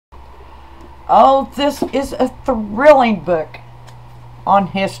Oh, this is a thrilling book on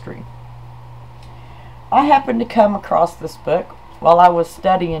history. I happened to come across this book while I was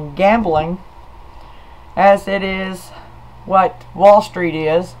studying gambling, as it is what Wall Street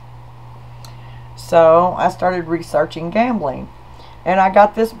is. So I started researching gambling, and I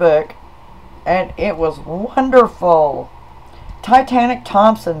got this book, and it was wonderful. Titanic,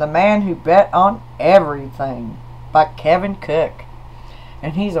 Thompson, the Man Who Bet on Everything, by Kevin Cook.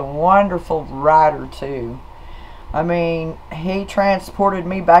 And he's a wonderful writer too. I mean, he transported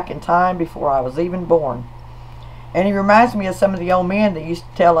me back in time before I was even born. And he reminds me of some of the old men that used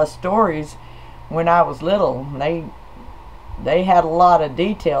to tell us stories when I was little. They had a lot of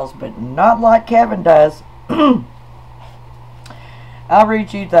details, but not like Kevin does. I'll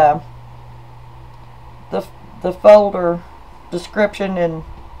read you the folder description, and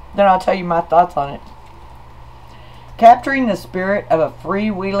then I'll tell you my thoughts on it. Capturing the spirit of a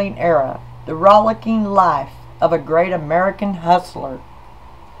freewheeling era, the rollicking life of a great American hustler.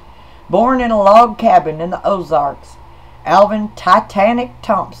 Born in a log cabin in the Ozarks, Alvin Titanic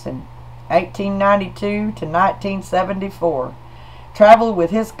Thompson, 1892 to 1974, traveled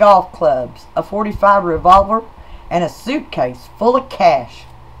with his golf clubs, a .45 revolver, and a suitcase full of cash.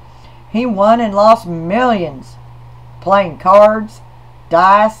 He won and lost millions playing cards,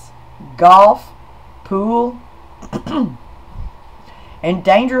 dice, golf, pool, and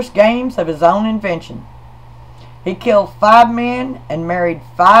dangerous games of his own invention. He killed 5 men and married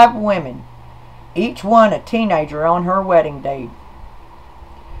 5 women, each one a teenager on her wedding date.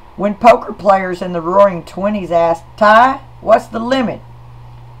 When poker players in the roaring 20s asked, "Ty, what's the limit?"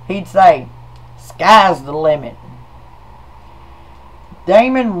 he'd say, "Sky's the limit."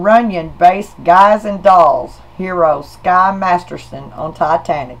 Damon Runyon based Guys and Dolls hero Sky Masterson on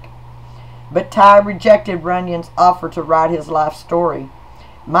Titanic. But Ty rejected Runyon's offer to write his life story.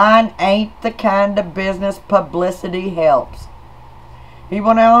 "Mine ain't the kind of business publicity helps." He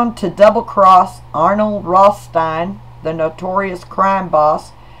went on to double-cross Arnold Rothstein, the notorious crime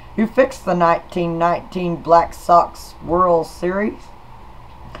boss who fixed the 1919 Black Sox World Series,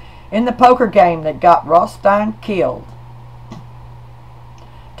 in the poker game that got Rothstein killed.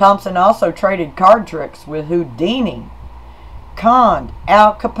 Thompson also traded card tricks with Houdini, conned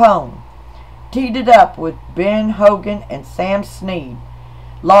Al Capone, teed it up with Ben Hogan and Sam Snead,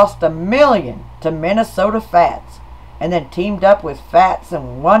 lost $1 million to Minnesota Fats, and then teamed up with Fats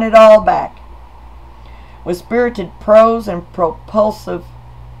and won it all back. With spirited prose and propulsive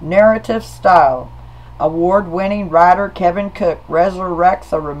narrative style, award-winning writer Kevin Cook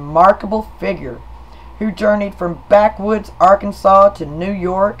resurrects a remarkable figure who journeyed from backwoods Arkansas to New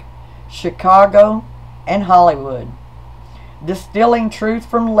York, Chicago, and Hollywood. Distilling truth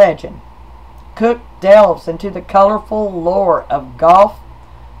from legend, Cook delves into the colorful lore of golf,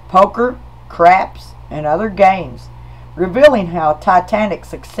 poker, craps, and other games, revealing how Titanic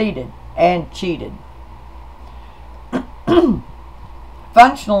succeeded and cheated.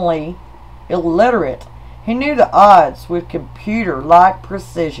 Functionally illiterate, he knew the odds with computer-like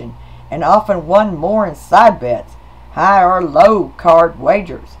precision and often won more in side bets, high or low card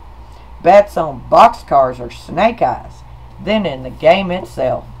wagers, bets on boxcars or snake eyes, than in the game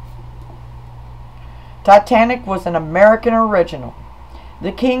itself. Titanic was an American original,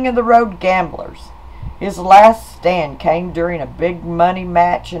 the king of the road gamblers. His last stand came during a big money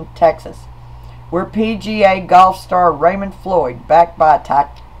match in Texas, where PGA golf star Raymond Floyd, backed by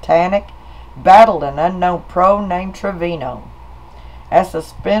Titanic, battled an unknown pro named Trevino. As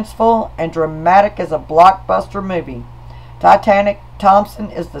suspenseful and dramatic as a blockbuster movie, Titanic Thompson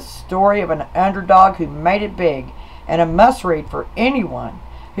is the story of an underdog who made it big, and a must-read for anyone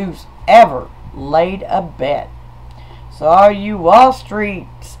who's ever laid a bet. So all you Wall Street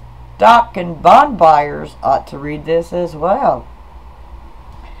stock and bond buyers ought to read this as well.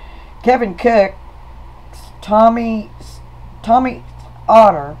 Kevin Cook's Tommy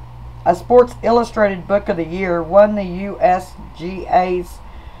Honor, a Sports Illustrated Book of the Year, won the USGA's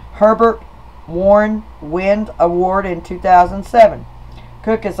Herbert Warren Wind Award in 2007.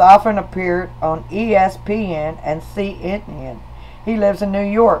 Cook has often appeared on ESPN and CNN. He lives in New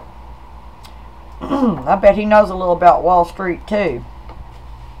York. I bet he knows a little about Wall Street too.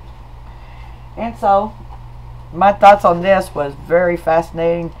 And so, my thoughts on this was very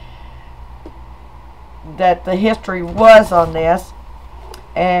fascinating, that the history was on this.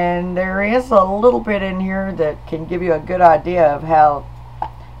 And there is a little bit in here that can give you a good idea of how,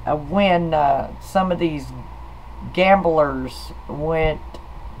 when some of these gamblers went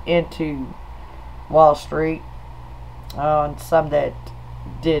into Wall Street, and some that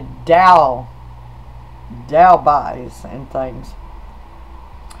did Dow buys and things.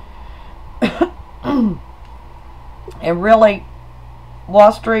 And really,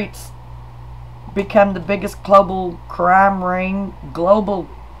 Wall Street's become the biggest global crime ring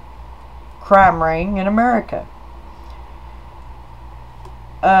in America.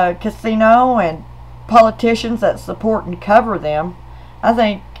 Casino and politicians that support and cover them, I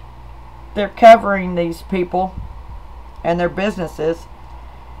think they're covering these people and their businesses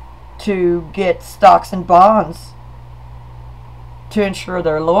to get stocks and bonds to ensure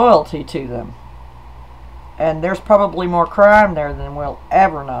their loyalty to them. And there's probably more crime there than we'll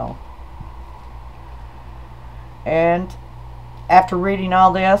ever know. And after reading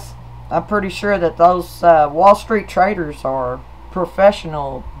all this, I'm pretty sure that those Wall Street traders are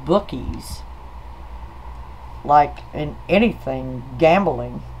professional bookies, like in anything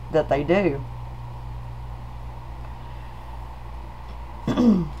gambling that they do.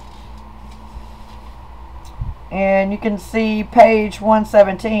 And you can see page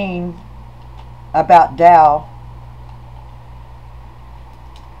 117 about Dow.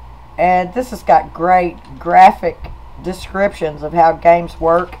 And this has got great graphic descriptions of how games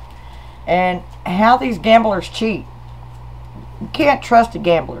work and how these gamblers cheat. You can't trust a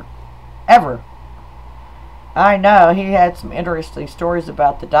gambler, ever. I know he had some interesting stories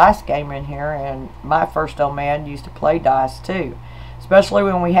about the dice game in here, and my first old man used to play dice too. Especially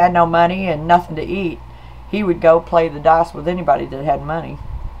when we had no money and nothing to eat. He would go play the dice with anybody that had money.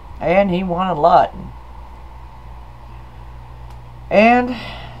 And he won a lot. And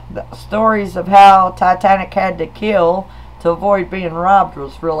the stories of how Titanic had to kill to avoid being robbed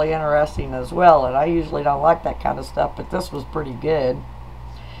was really interesting as well. And I usually don't like that kind of stuff, but this was pretty good.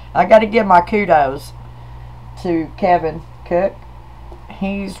 I got to give my kudos to Kevin Cook.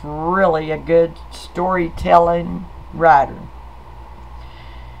 He's really a good storytelling writer.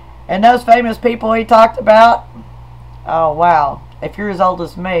 And those famous people he talked about, oh wow, if you're as old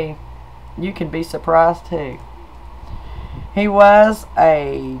as me, you can be surprised too. He was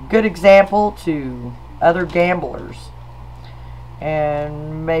a good example to other gamblers.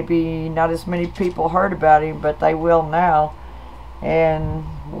 And maybe not as many people heard about him, but they will now. And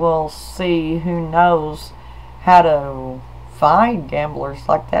we'll see who knows how to find gamblers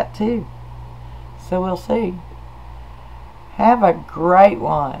like that too. So we'll see. Have a great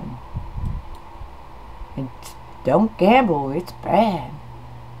one. And don't gamble, it's bad.